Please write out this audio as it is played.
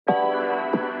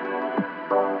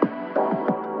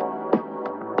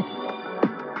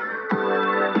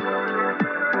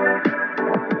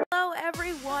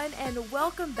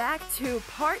welcome back to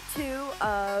part 2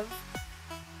 of,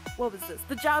 what was this?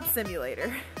 The Job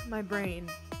Simulator. My brain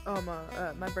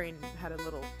had a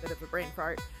little bit of a brain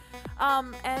fart.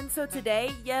 And so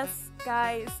today, yes,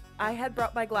 guys, I had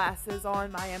brought my glasses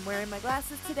on. I am wearing my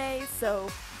glasses today, so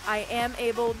I am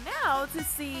able now to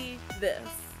see this.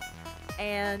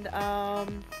 And, I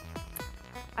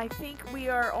think we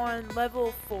are on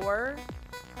level 4.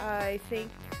 I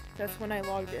think that's when I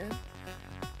logged in.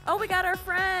 Oh, we got our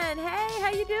friend! Hey, how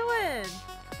you doing?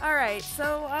 Alright,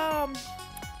 so,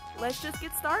 let's just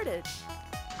get started.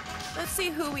 Let's see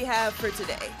who we have for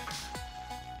today.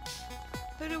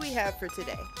 Who do we have for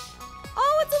today?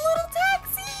 Oh, it's a little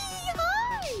taxi!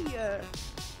 Hi!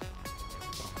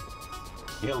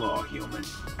 Hello, human.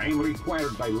 I am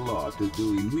required by law to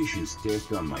do emissions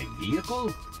test on my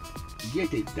vehicle.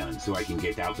 Get it done so I can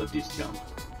get out of this dump.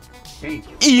 Thank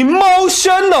you.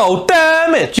 Emotional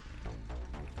damage!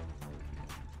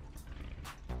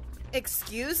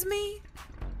 Excuse me?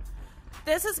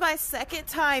 This is my second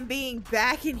time being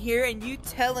back in here and you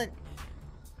telling...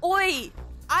 Oi!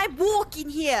 I'm walking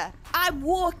here!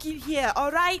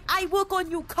 Alright? I work on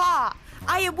your car!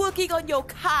 I am working on your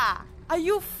car! Are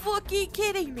you fucking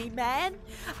kidding me, man?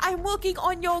 I'm working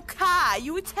on your car!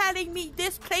 You telling me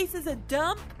this place is a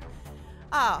dump?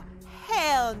 Oh,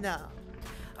 hell no.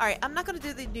 Alright, I'm not gonna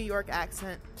do the New York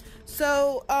accent.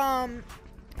 So, I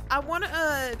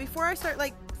wanna, before I start,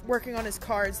 like, working on his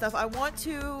car and stuff, I want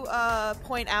to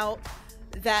point out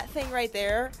that thing right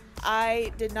there.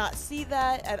 I did not see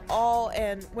that at all,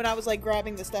 and when I was like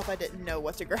grabbing the stuff, I didn't know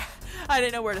what to grab. I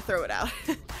didn't know where to throw it out.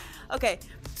 Okay,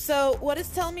 so what it's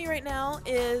telling me right now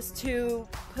is to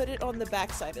put it on the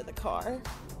back side of the car.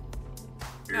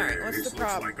 Alright, what's the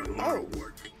problem? This looks like a lot of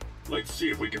work. Let's see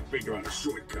if we can figure out a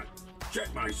shortcut.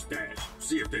 Check my stash.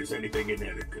 See if there's anything in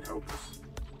there that could help us.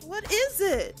 What is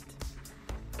it?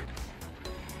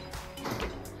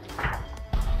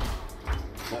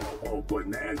 Oh,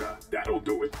 banana. That'll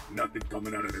do it. Nothing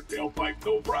coming out of the tailpipe,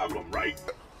 no problem, right?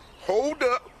 Hold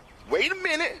up. Wait a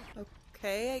minute.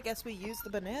 Okay, I guess we use the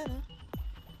banana.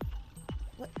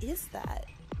 What is that?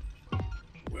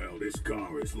 Well, this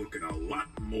car is looking a lot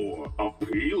more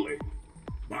appealing.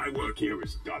 My work here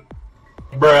is done.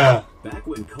 Bruh. Back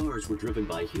when cars were driven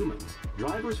by humans,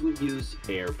 drivers would use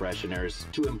air fresheners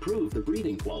to improve the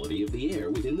breathing quality of the air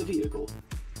within the vehicle.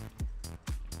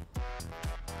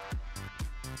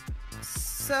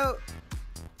 So,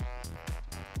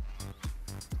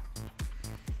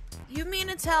 you mean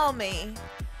to tell me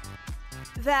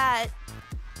that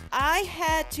I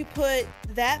had to put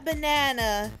that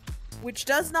banana, which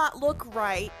does not look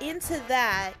right, into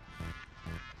that,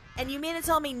 and you mean to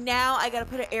tell me now I gotta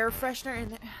put an air freshener in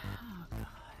there?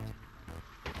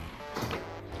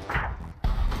 Oh,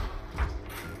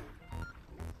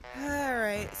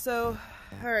 God.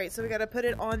 Alright, so we gotta put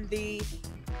it on the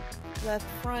left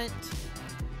front.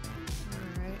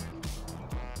 Alright.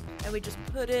 And we just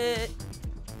put it...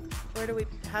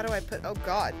 how do I put... Oh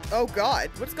god,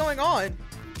 what's going on?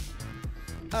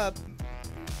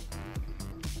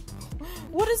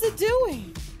 What is it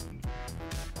doing?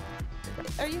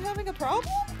 Are you having a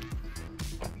problem?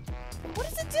 What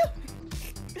is it doing?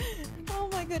 Oh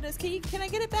my goodness, can I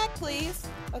get it back please?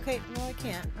 Okay, no I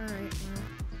can't. Alright.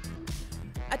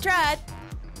 I tried.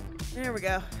 There we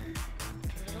go.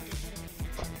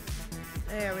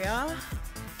 There we are.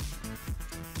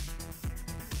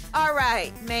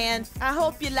 Alright, man. I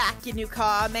hope you like your new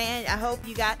car, man. I hope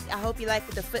you like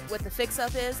what the fix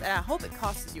up is, and I hope it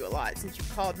costs you a lot since you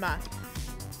called my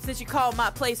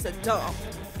place a dump.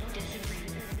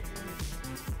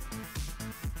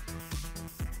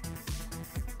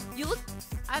 You look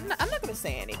I'm not gonna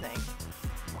say anything.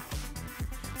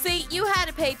 See, you had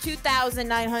to pay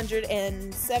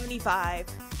 $2,975.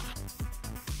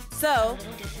 So,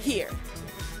 here.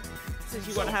 Since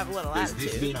you want to have a little attitude.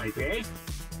 Does this mean I paid?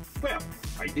 Well,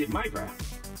 I did my part.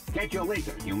 Catch you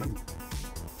later, human.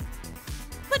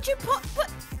 But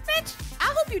bitch,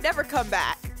 I hope you never come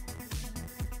back.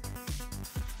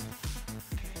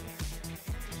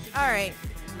 Alright.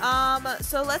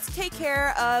 So let's take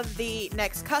care of the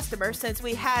next customer since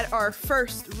we had our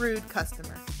first rude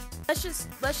customer. Let's just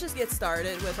get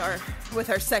started with our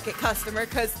second customer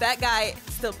because that guy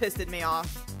still pissed me off.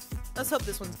 Let's hope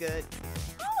this one's good.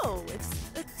 Oh,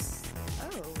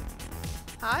 oh.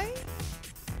 Hi?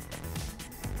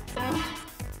 I'm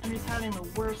just having the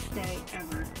worst day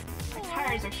ever. My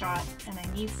tires are shot and I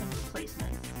need some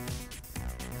replacements.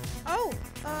 Oh,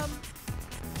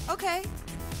 okay.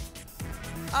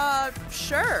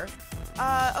 Sure.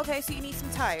 Okay, so you need some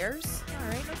tires.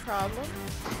 Alright, no problem.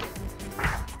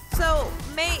 So,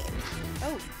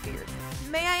 oh dear.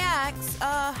 May I ask,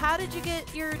 how did you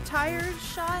get your tires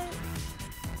shot?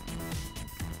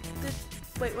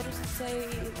 Wait, what does it say?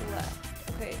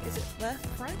 Left. Okay, is it left,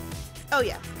 front? Oh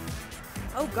yeah.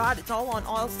 Oh god, it's all on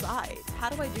all sides. How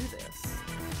do I do this?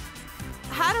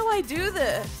 How do I do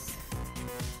this?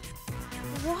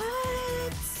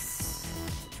 What?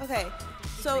 Okay,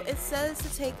 so it says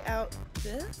to take out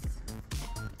this.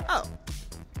 Oh.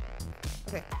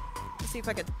 Okay. Let's see if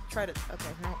I could try to.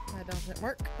 Okay, no, that doesn't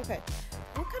work. Okay.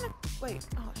 What kind of. Wait.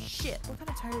 Oh shit. What kind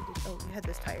of tire did. Oh, you had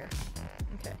this tire.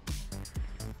 Okay.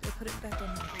 Do I put it back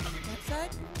on that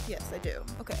side? Yes, I do.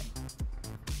 Okay.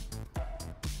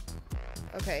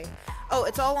 Okay. Oh,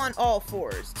 it's all on all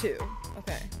fours, too.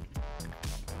 Okay.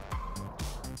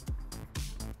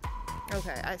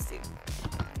 Okay, I see.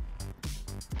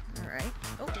 Alright.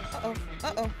 Oh, uh-oh.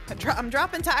 Uh-oh. I'm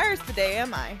dropping tires today,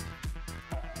 am I?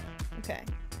 Okay.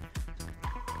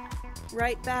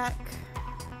 Right back.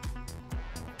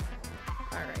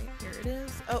 Alright, here it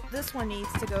is. Oh, this one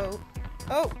needs to go.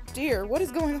 Oh, dear. What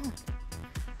is going on?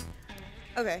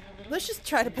 Okay. Let's just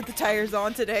try to put the tires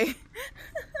on today.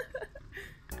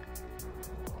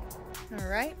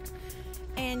 Alright.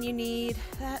 And you need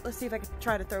that. Let's see if I can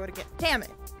try to throw it again. Damn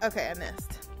it. Okay, I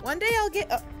missed. One day I'll get...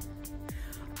 Oh.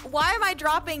 Why am I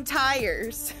dropping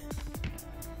tires?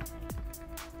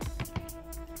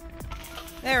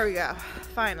 There we go.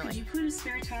 Finally. Could you put a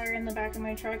spare tire in the back of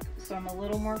my truck so I'm a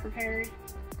little more prepared?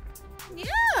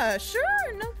 Yeah, sure.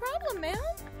 No problem, man.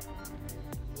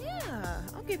 Yeah,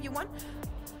 I'll give you one.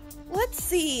 Let's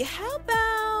see. How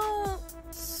about...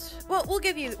 Well, we'll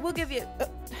give you...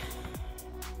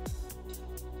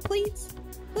 Please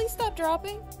stop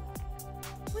dropping.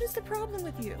 What is the problem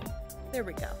with you? There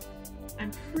we go.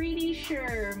 I'm pretty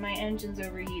sure my engine's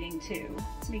overheating too.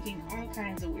 It's making all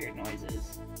kinds of weird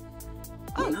noises.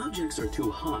 When objects are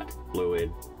too hot,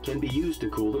 fluid can be used to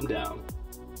cool them down.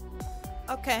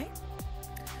 Okay.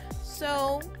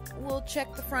 So, we'll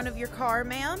check the front of your car,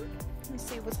 ma'am. Let me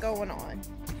see what's going on.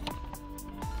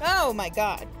 Oh my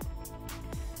god.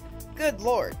 Good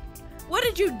lord. What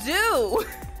did you do?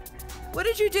 What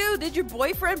did you do? Did your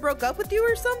boyfriend broke up with you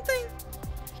or something?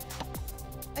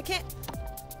 I can't...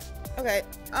 Okay,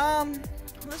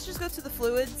 let's just go to the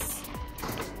fluids.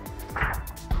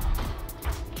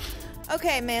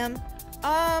 Okay, ma'am.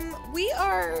 We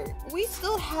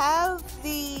still have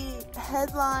the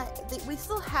headline, we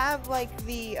still have, like,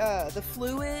 the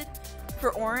fluid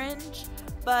for orange,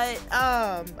 but,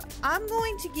 I'm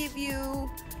going to give you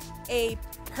a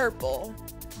purple,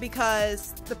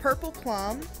 because the purple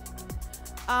plum,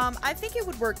 I think it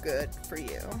would work good for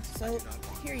you. So,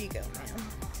 here you go, ma'am.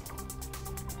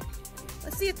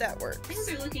 Let's see if that works. Things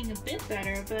are looking a bit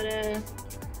better, but,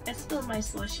 I spilled my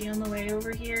slushie on the way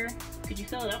over here. Could you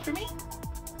fill it up for me?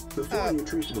 Before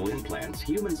nutritional implants,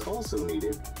 humans also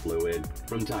needed fluid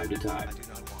from time to time.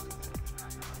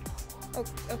 Oh,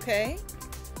 okay.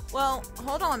 Well,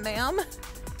 hold on, ma'am.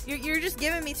 You're just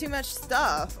giving me too much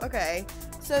stuff. Okay.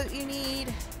 So you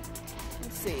need...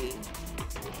 Let's see.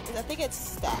 I think it's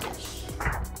stash.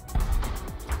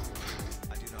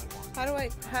 How do I...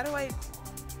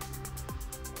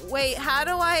 Wait, how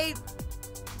do I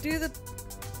do the...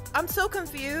 I'm so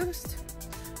confused.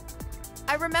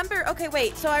 I remember... Okay,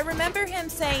 wait. So I remember him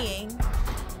saying...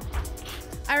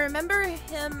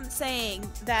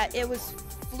 that it was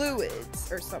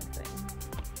fluids or something.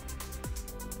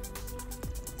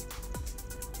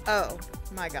 Oh,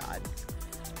 my god.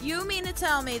 You mean to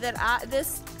tell me that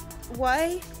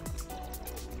what?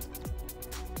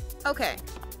 Okay.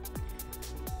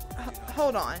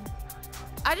 Hold on.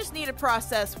 I just need to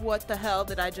process what the hell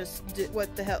I just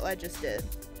did.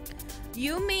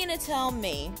 You mean to tell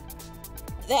me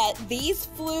that these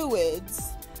fluids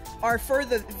are for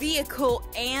the vehicle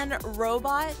and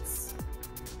robots?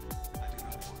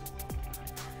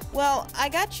 Well, I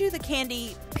got you the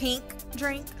candy pink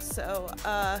drink, so,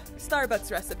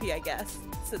 Starbucks recipe, I guess.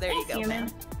 So there you go,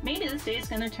 human. Maybe this day's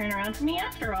gonna turn around for me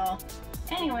after all.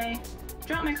 Anyway,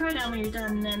 drop my car down when you're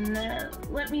done, and,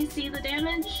 let me see the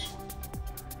damage.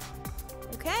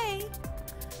 Okay.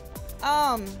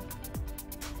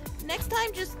 Next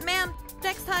time just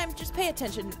pay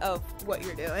attention of what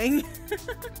you're doing.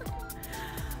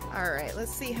 Alright,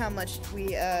 let's see how much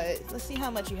you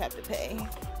have to pay.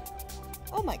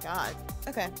 Oh my god.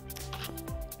 Okay.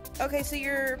 Okay, so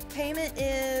your payment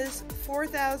is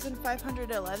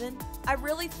 $4,511. I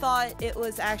really thought it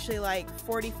was actually like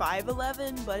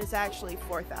 $4,511, but it's actually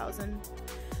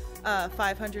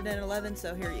 $4,511,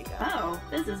 so here you go. Oh,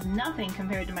 this is nothing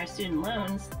compared to my student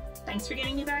loans. Thanks for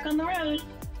getting me back on the road.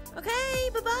 Okay,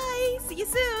 bye-bye. See you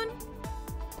soon.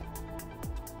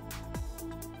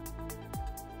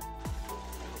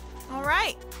 All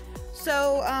right.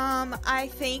 So, I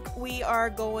think we are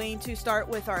going to start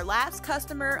with our last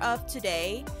customer of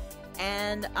today,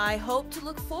 and I hope to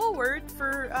look forward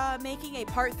for making a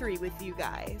part 3 with you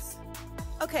guys.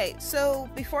 Okay, so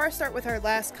before I start with our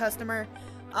last customer,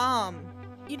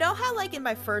 you know how like in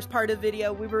my first part of the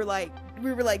video we were like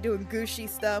doing Gucci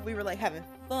stuff, we were like having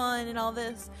fun and all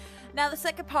this. Now the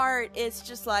second part is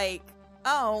just like,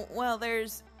 oh well,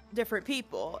 there's different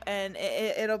people and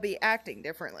it'll be acting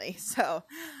differently. So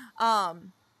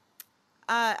I'm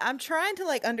trying to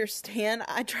like understand.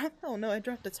 Oh no, I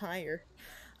dropped a tire.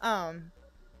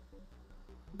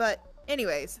 But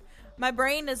anyways, my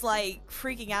brain is like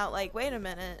freaking out, like, wait a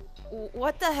minute,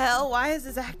 what the hell, why is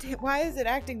it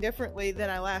acting differently than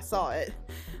I last saw it?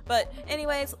 But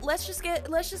anyways, let's just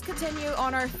continue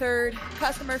on our third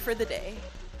customer for the day.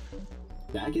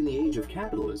 Back in the age of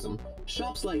capitalism,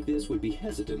 shops like this would be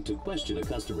hesitant to question a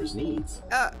customer's needs.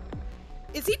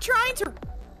 Is he trying to...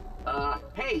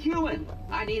 Hey human,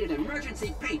 I need an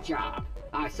emergency paint job.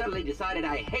 I suddenly decided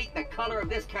I hate the color of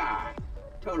this car.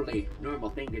 Totally normal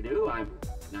thing to do. I'm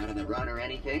not on the run or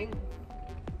anything.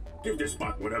 Give this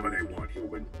spot whatever they want,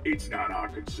 human. It's not our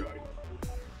concern.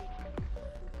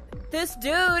 This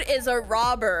dude is a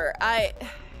robber.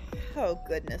 Oh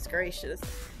goodness gracious.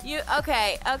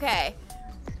 Okay.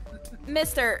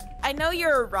 Mister, I know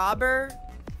you're a robber.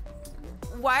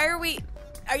 Why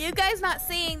are you guys not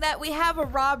seeing that we have a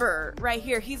robber right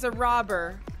here? He's a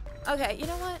robber. Okay, you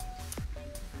know what?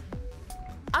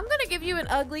 I'm gonna give you an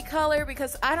ugly color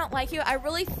because I don't like you. I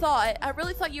really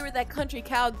thought you were that country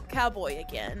cowboy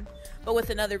again, but with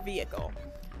another vehicle.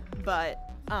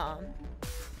 But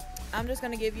I'm just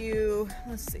gonna give you,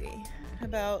 let's see,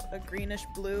 about a greenish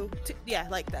blue. Yeah,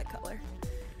 like that color.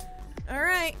 All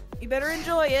right, you better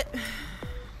enjoy it.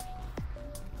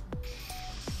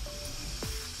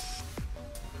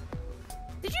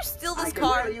 Did you steal this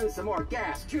car? I could really use some more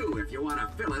gas too if you want to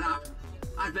fill it up.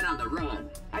 I've been on the run.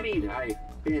 I mean, I've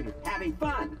been having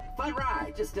fun. Fun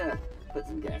ride. Just put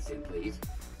some gas in, please.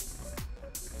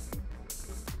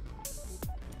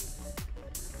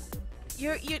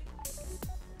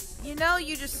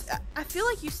 I feel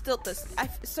like you stole this.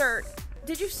 Sir,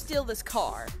 did you steal this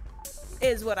car?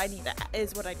 Is what I need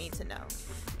to know.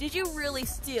 Did you really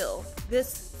steal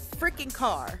this freaking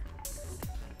car?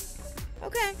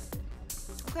 Okay.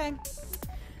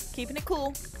 Keeping it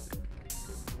cool.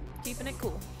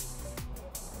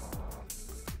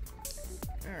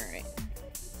 Alright.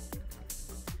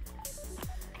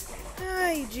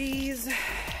 Ay, jeez.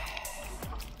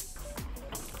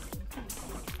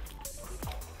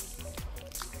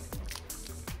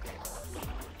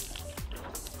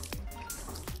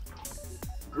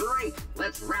 Great!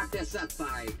 Let's wrap this up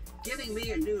by giving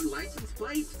me a new license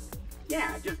plate.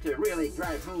 Yeah, just to really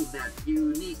drive home that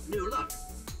unique new look.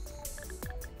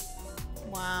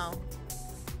 Wow.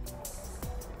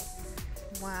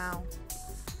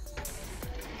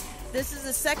 This is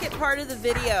the second part of the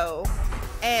video,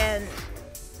 and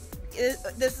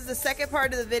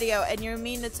you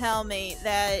mean to tell me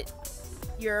that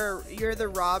you're the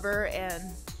robber? And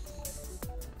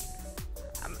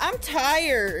I'm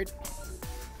tired.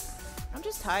 I'm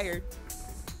just tired.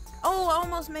 Oh, I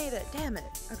almost made it. Damn it.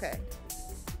 Okay.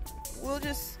 We'll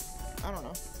just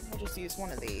use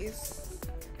one of these.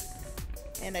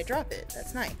 And I drop it.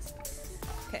 That's nice.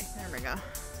 Okay, there we go.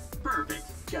 Perfect.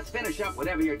 Just finish up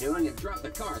whatever you're doing and drop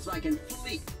the car so I can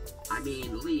leave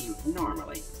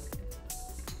normally.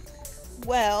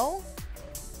 Well,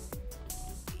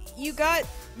 you got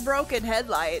broken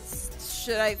headlights.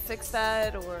 Should I fix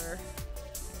that or...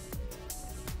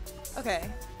 Okay.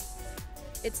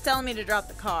 It's telling me to drop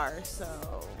the car, so...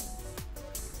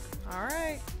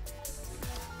 Alright.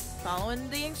 Following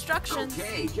the instructions.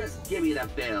 Okay, just give me the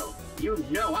bill. You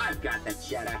know I've got the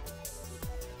cheddar.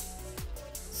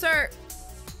 Sir,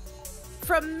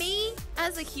 from me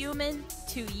as a human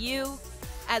to you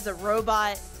as a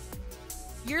robot,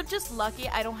 you're just lucky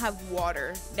I don't have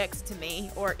water next to me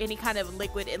or any kind of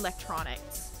liquid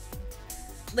electronics.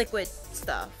 Liquid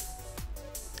stuff.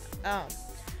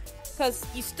 Because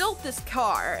you stole this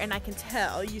car, and I can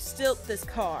tell you stole this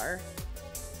car,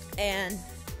 and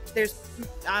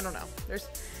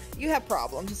you have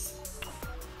problems.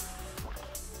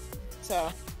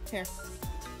 So, here.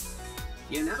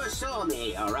 You never saw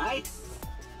me, alright?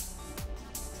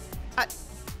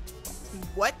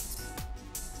 What?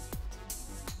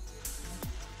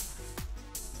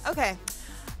 Okay.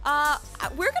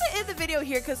 We're gonna end the video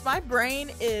here because my brain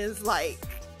is like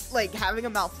having a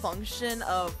malfunction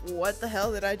of what the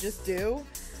hell did I just do?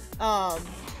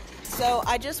 So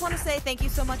I just want to say thank you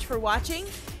so much for watching,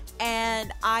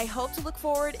 And I hope to look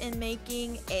forward in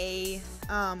making a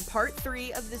part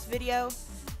 3 of this video.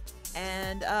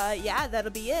 And yeah,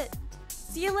 that'll be it.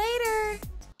 See you later!